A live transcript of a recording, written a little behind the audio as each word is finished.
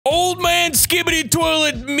Man Skibidi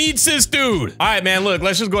Toilet meets this dude. All right, man, look,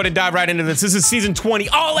 let's just go ahead and dive right into this. This is season 20,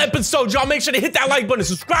 all episodes. Y'all make sure to hit that like button and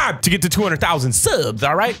subscribe to get to 200,000 subs,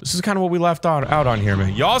 all right? This is kind of what we left out on here,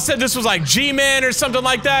 man. Y'all said this was like G-Man or something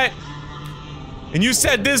like that. And you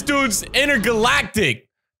said this dude's intergalactic.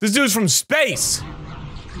 This dude's from space.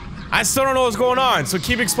 I still don't know what's going on, so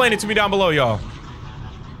keep explaining it to me down below, y'all.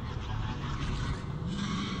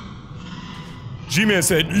 G-Man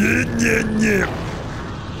said, yeah.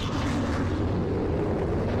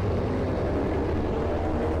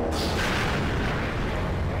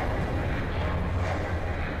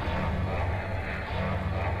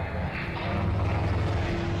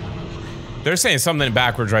 They're saying something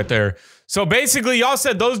backwards right there. So basically, y'all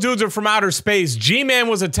said those dudes are from outer space. G-Man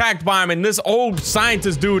was attacked by him, and this old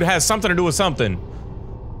scientist dude has something to do with something.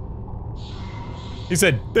 He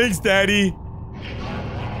said, thanks, daddy.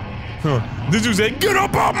 Huh. This dude said, get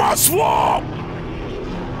up out my swamp!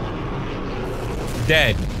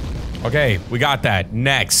 Dead. Okay, we got that.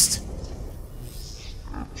 Next.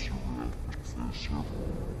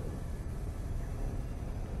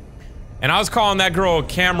 And I was calling that girl a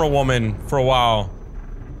camera woman for a while.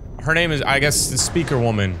 Her name is, I guess, the speaker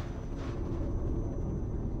woman.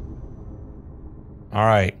 All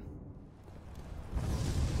right.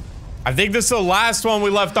 I think this is the last one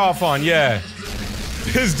we left off on, yeah.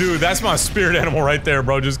 This dude, that's my spirit animal right there,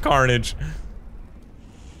 bro, just carnage.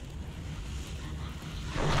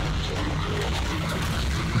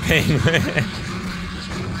 Penguin.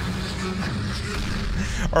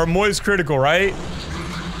 Or moist critical, right?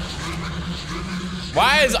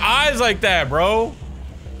 Why his eyes like that, bro?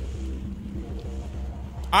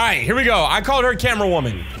 Alright, here we go. I called her camera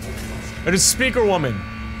woman. It is speaker woman.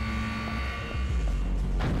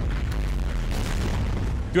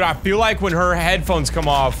 Dude, I feel like when her headphones come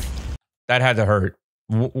off, that had to hurt.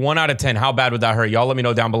 1 out of 10, how bad would that hurt? Y'all let me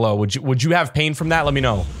know down below. Would you have pain from that? Let me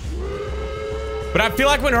know. But I feel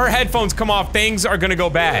like when her headphones come off, things are gonna go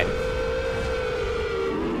bad.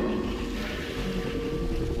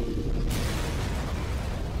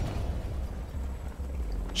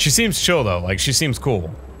 She seems chill though, like she seems cool.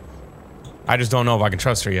 I just don't know if I can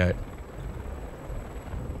trust her yet.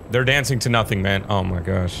 They're dancing to nothing, man. Oh my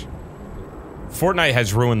gosh. Fortnite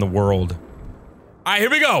has ruined the world. All right, here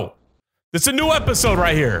we go. This is a new episode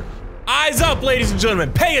right here. Eyes up, ladies and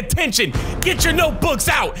gentlemen. Pay attention. Get your notebooks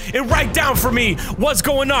out and write down for me what's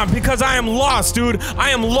going on because I am lost, dude. I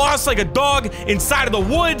am lost like a dog inside of the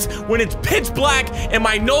woods when it's pitch black and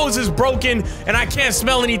my nose is broken and I can't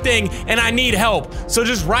smell anything and I need help. So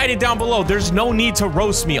just write it down below. There's no need to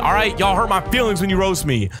roast me, all right? Y'all hurt my feelings when you roast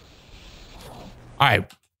me. All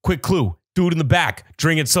right, quick clue. Dude in the back,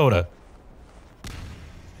 drinking soda.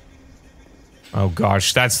 Oh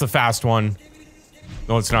gosh, that's the fast one.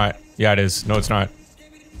 No, it's not. Yeah, it is. No, it's not.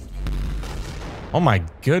 Oh my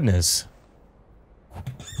goodness.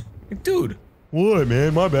 Dude. What,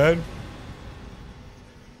 man? My bad.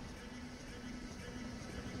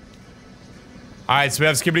 Alright, so we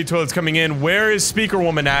have Skibidi Toilets coming in. Where is Speaker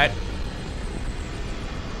Woman at?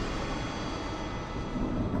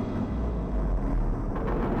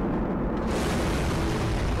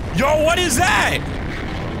 Yo, what is that?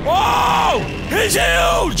 Whoa! He's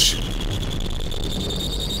huge!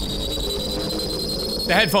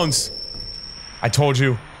 The headphones. I told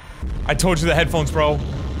you. I told you the headphones, bro.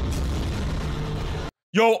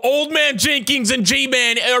 Yo, Old Man Jenkins and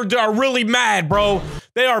G-Man are really mad, bro.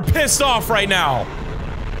 They are pissed off right now.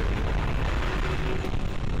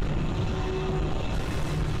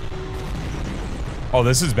 Oh,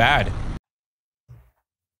 this is bad.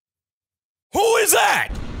 Who is that?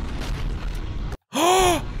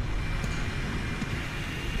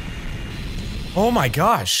 Oh my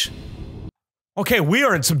gosh. Okay, we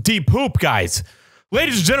are in some deep poop, guys.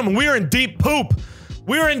 Ladies and gentlemen, we are in deep poop.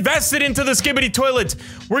 We are invested into the Skibidi Toilet.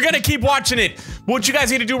 We're gonna keep watching it. What you guys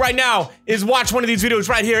need to do right now is watch one of these videos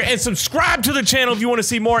right here and subscribe to the channel if you want to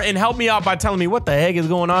see more and help me out by telling me what the heck is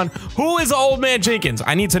going on. Who is Old Man Jenkins?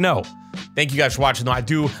 I need to know. Thank you guys for watching, though. I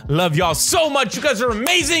do love y'all so much. You guys are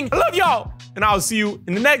amazing. I love y'all. And I'll see you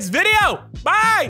in the next video. Bye.